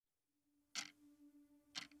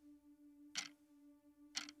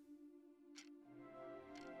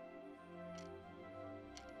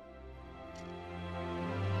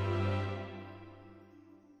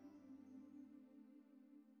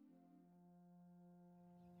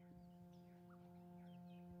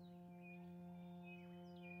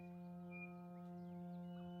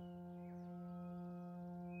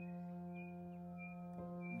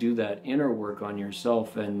do that inner work on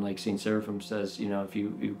yourself. And like St. Seraphim says, you know, if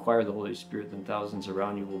you acquire the Holy Spirit, then thousands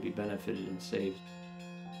around you will be benefited and saved.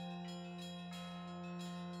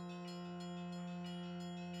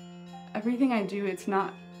 Everything I do,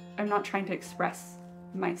 I'm not trying to express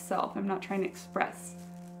myself. I'm not trying to express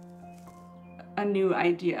a new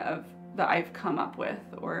idea that I've come up with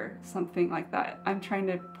or something like that. I'm trying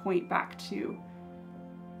to point back to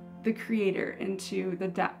the Creator, into the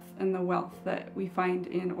depth and the wealth that we find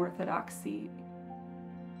in Orthodoxy.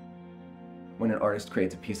 When an artist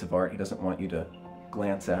creates a piece of art, he doesn't want you to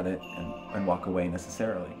glance at it and walk away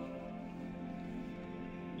necessarily.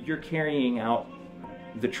 You're carrying out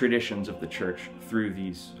the traditions of the church through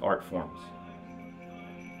these art forms.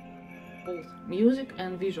 Both music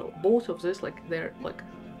and visual, both of this,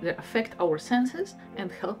 they affect our senses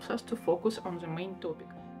and helps us to focus on the main topic.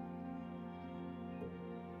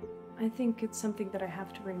 I think it's something that I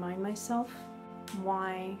have to remind myself,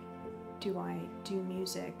 why do I do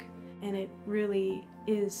music? And it really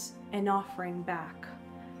is an offering back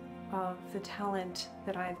of the talent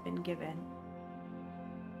that I've been given.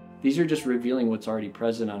 These are just revealing what's already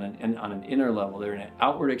present on an inner level. They're an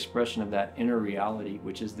outward expression of that inner reality,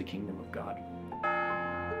 which is the kingdom of God.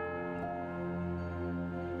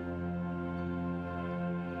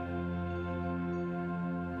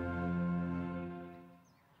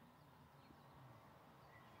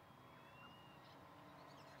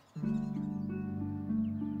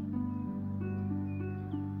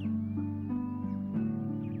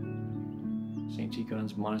 St.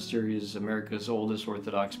 Tikhon's Monastery is America's oldest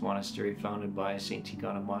Orthodox monastery, founded by St.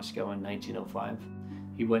 Tikhon of Moscow in 1905.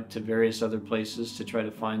 He went to various other places to try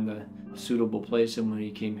to find the suitable place, and when he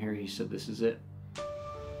came here, he said, "This is it."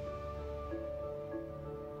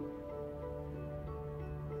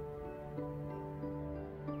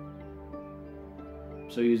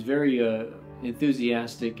 So he was very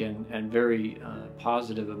enthusiastic and very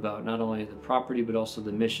positive about not only the property but also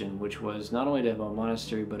the mission, which was not only to have a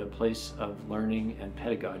monastery but a place of learning and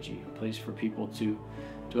pedagogy, a place for people to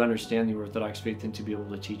understand the Orthodox faith and to be able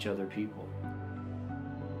to teach other people.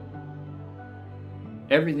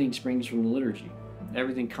 Everything springs from the liturgy.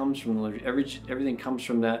 Everything comes from the liturgy. Everything comes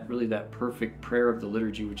from that perfect prayer of the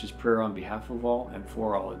liturgy, which is prayer on behalf of all and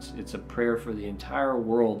for all. It's a prayer for the entire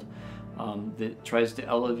world that tries to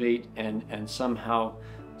elevate and somehow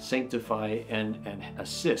sanctify and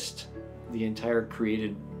assist the entire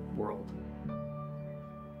created world.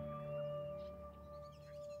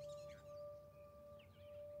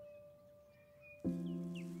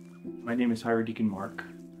 My name is Tikhon Mark.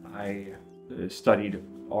 I studied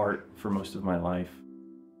art for most of my life.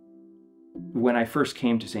 When I first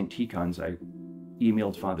came to St. Tikhon's, I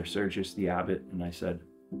emailed Father Sergius, the abbot, and I said,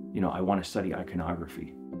 you know, I want to study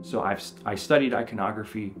iconography. So I studied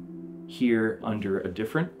iconography here under a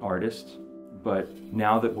different artist, but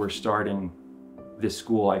now that we're starting this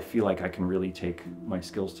school, I feel like I can really take my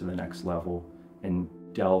skills to the next level and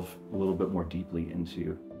delve a little bit more deeply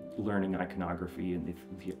into learning iconography and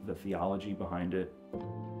the theology behind it.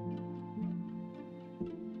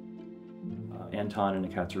 Anton and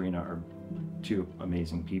Ekaterina are two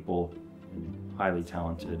amazing people and highly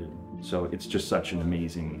talented. So it's just such an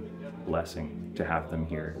amazing blessing to have them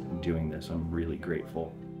here doing this. I'm really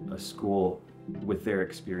grateful. A school with their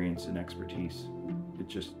experience and expertise, it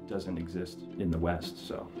just doesn't exist in the West,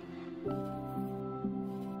 so.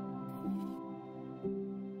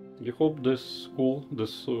 I hope this school,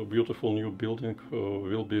 this beautiful new building,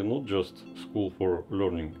 will be not just school for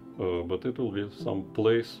learning, but it will be some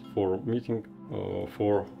place for meeting,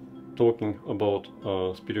 for talking about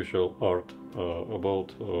spiritual art,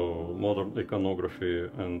 about modern iconography,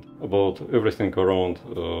 and about everything around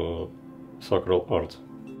sacral art.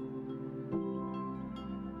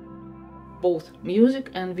 Both music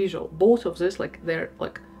and visual, both of this,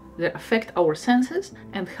 they affect our senses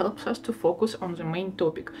and helps us to focus on the main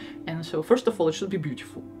topic. And so, first of all, it should be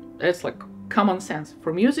beautiful. That's like common sense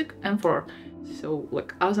for music and for art. So,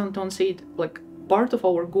 as Anton said, part of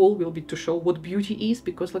our goal will be to show what beauty is,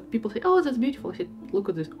 because people say, oh, that's beautiful. I said, look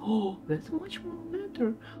at this. Oh, that's much more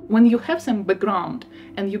better. When you have some background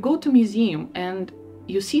and you go to museum and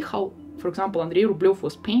you see how, for example, Andrei Rublev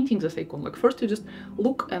was painting this icon. First you just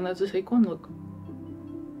look and at this icon,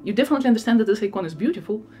 you definitely understand that this icon is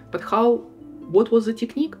beautiful, but what was the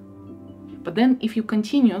technique? But then if you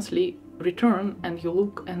continuously return and you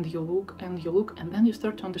look and you look and you look, and then you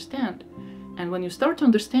start to understand. And when you start to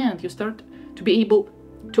understand, you start to be able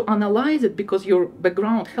to analyze it, because your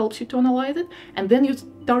background helps you to analyze it, and then you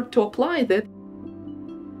start to apply that.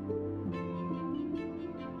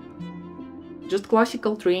 Just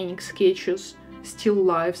classical training, sketches, still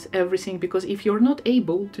lives, everything, because if you're not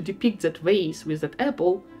able to depict that vase with that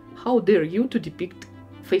apple, how dare you to depict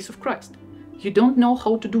face of Christ? You don't know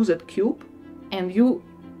how to do that cube, and you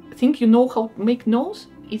think you know how to make nose?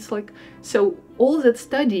 It's like, so all that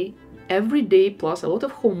study every day plus a lot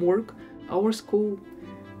of homework, our school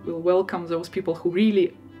will welcome those people who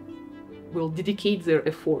really will dedicate their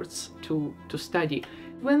efforts to study.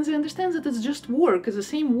 When they understand that it's just work, it's the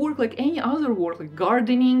same work like any other work, like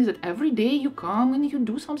gardening, that every day you come and you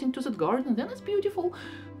do something to that garden, then it's beautiful.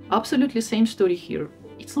 Absolutely same story here.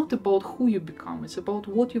 It's not about who you become, it's about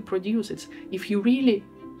what you produce. It's if you're really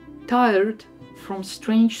tired from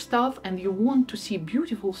strange stuff and you want to see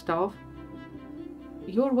beautiful stuff,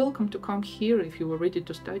 you're welcome to come here. If you are ready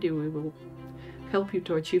to study, we will help you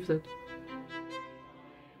to achieve that.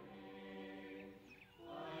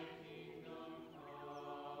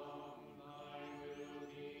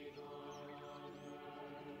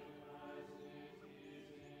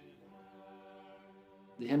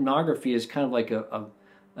 The hymnography is kind of like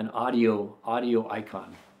an audio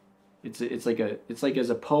icon. It's like as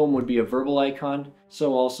a poem would be a verbal icon,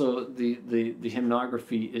 so also the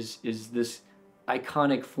hymnography is this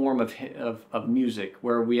iconic form of music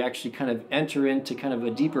where we actually kind of enter into kind of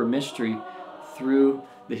a deeper mystery through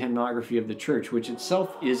the hymnography of the church, which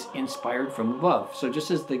itself is inspired from above. So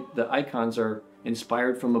just as the icons are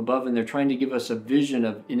inspired from above and they're trying to give us a vision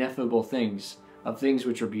of ineffable things, of things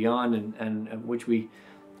which are beyond and which we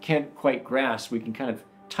can't quite grasp, we can kind of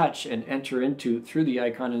touch and enter into through the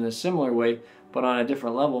icon in a similar way, but on a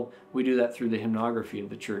different level. We do that through the hymnography of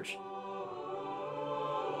the church.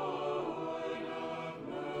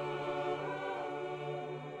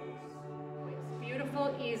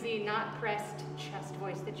 Beautiful, easy, not pressed chest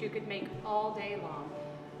voice that you could make all day long.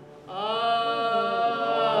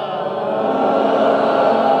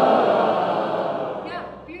 Yeah,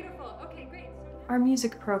 beautiful. Okay, great. Our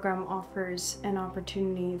music program offers an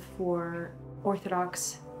opportunity for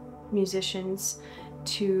Orthodox musicians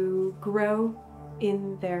to grow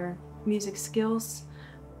in their music skills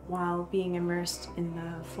while being immersed in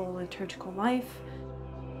the full liturgical life.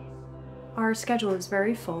 Our schedule is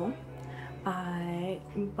very full,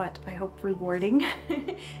 but I hope rewarding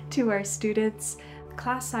to our students.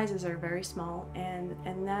 Class sizes are very small, and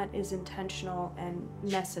that is intentional and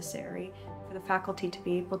necessary for the faculty to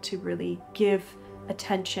be able to really give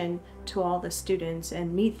attention to all the students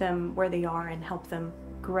and meet them where they are and help them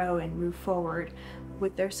grow and move forward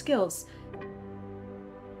with their skills.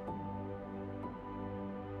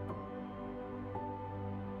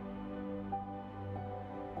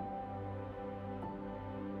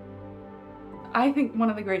 I think one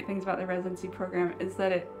of the great things about the residency program is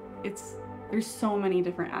that there's so many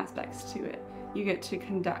different aspects to it. You get to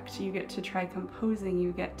conduct, you get to try composing,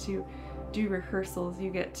 you get to do rehearsals, you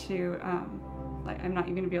get to, I'm not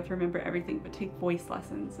even gonna be able to remember everything, but take voice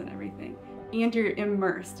lessons and everything. And you're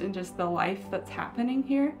immersed in just the life that's happening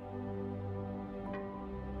here.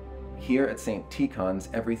 Here at St. Tikhon's,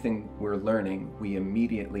 everything we're learning, we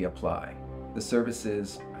immediately apply. The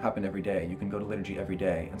services happen every day. You can go to liturgy every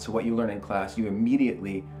day. And so what you learn in class, you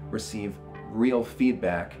immediately receive real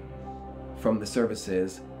feedback from the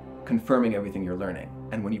services confirming everything you're learning.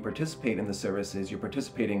 And when you participate in the services, you're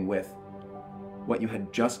participating with what you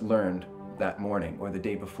had just learned that morning or the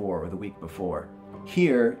day before or the week before.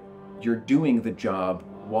 Here, you're doing the job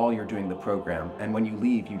while you're doing the program, and when you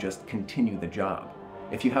leave, you just continue the job.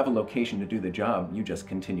 If you have a location to do the job, you just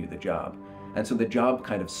continue the job. And so the job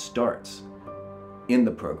kind of starts in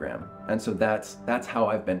the program. And so that's how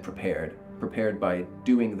I've been prepared by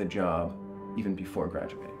doing the job even before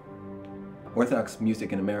graduating. Orthodox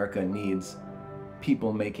music in America needs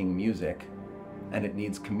people making music, and it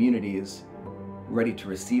needs communities ready to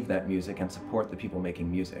receive that music and support the people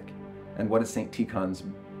making music. And what does St. Tikhon's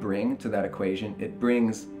bring to that equation? It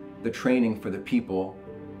brings the training for the people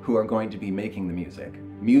who are going to be making the music.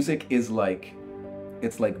 Music is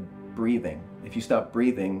it's like breathing. If you stop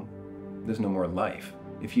breathing, there's no more life.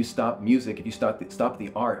 If you stop music, if you stop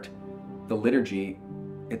the art, the liturgy,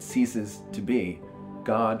 it ceases to be.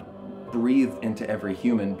 God breathed into every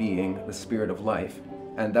human being the spirit of life.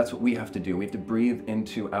 And that's what we have to do. We have to breathe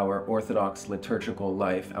into our Orthodox liturgical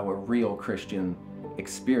life, our real Christian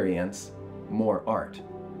experience, more art.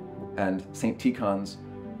 And St. Tikhon's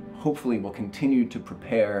hopefully will continue to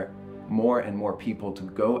prepare more and more people to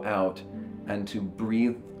go out and to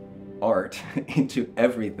breathe art into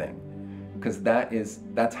everything, because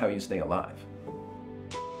that's how you stay alive.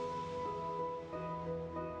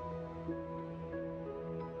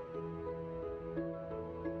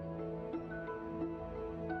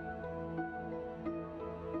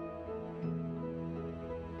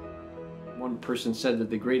 One one person said that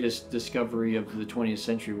the greatest discovery of the 20th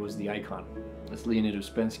century was the icon. That's Leonid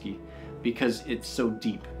Uspensky, because it's so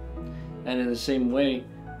deep. And in the same way,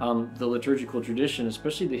 the liturgical tradition,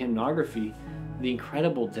 especially the hymnography, the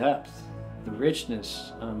incredible depth, the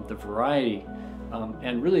richness, the variety,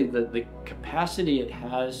 and really the capacity it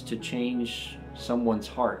has to change someone's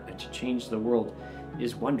heart and to change the world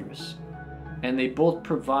is wondrous. And they both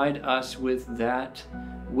provide us with that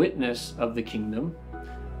witness of the kingdom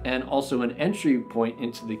and also an entry point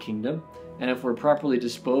into the kingdom. And if we're properly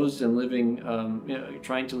disposed and living,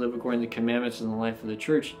 trying to live according to the commandments in the life of the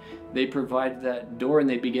church, they provide that door and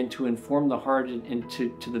they begin to inform the heart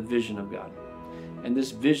into the vision of God. And this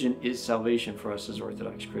vision is salvation for us as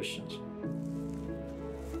Orthodox Christians.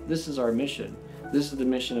 This is our mission. This is the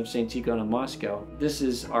mission of St. Tikhon of Moscow. This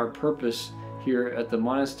is our purpose here at the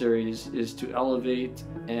monastery, is to elevate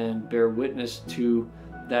and bear witness to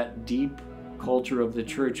that deep culture of the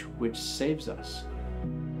church which saves us.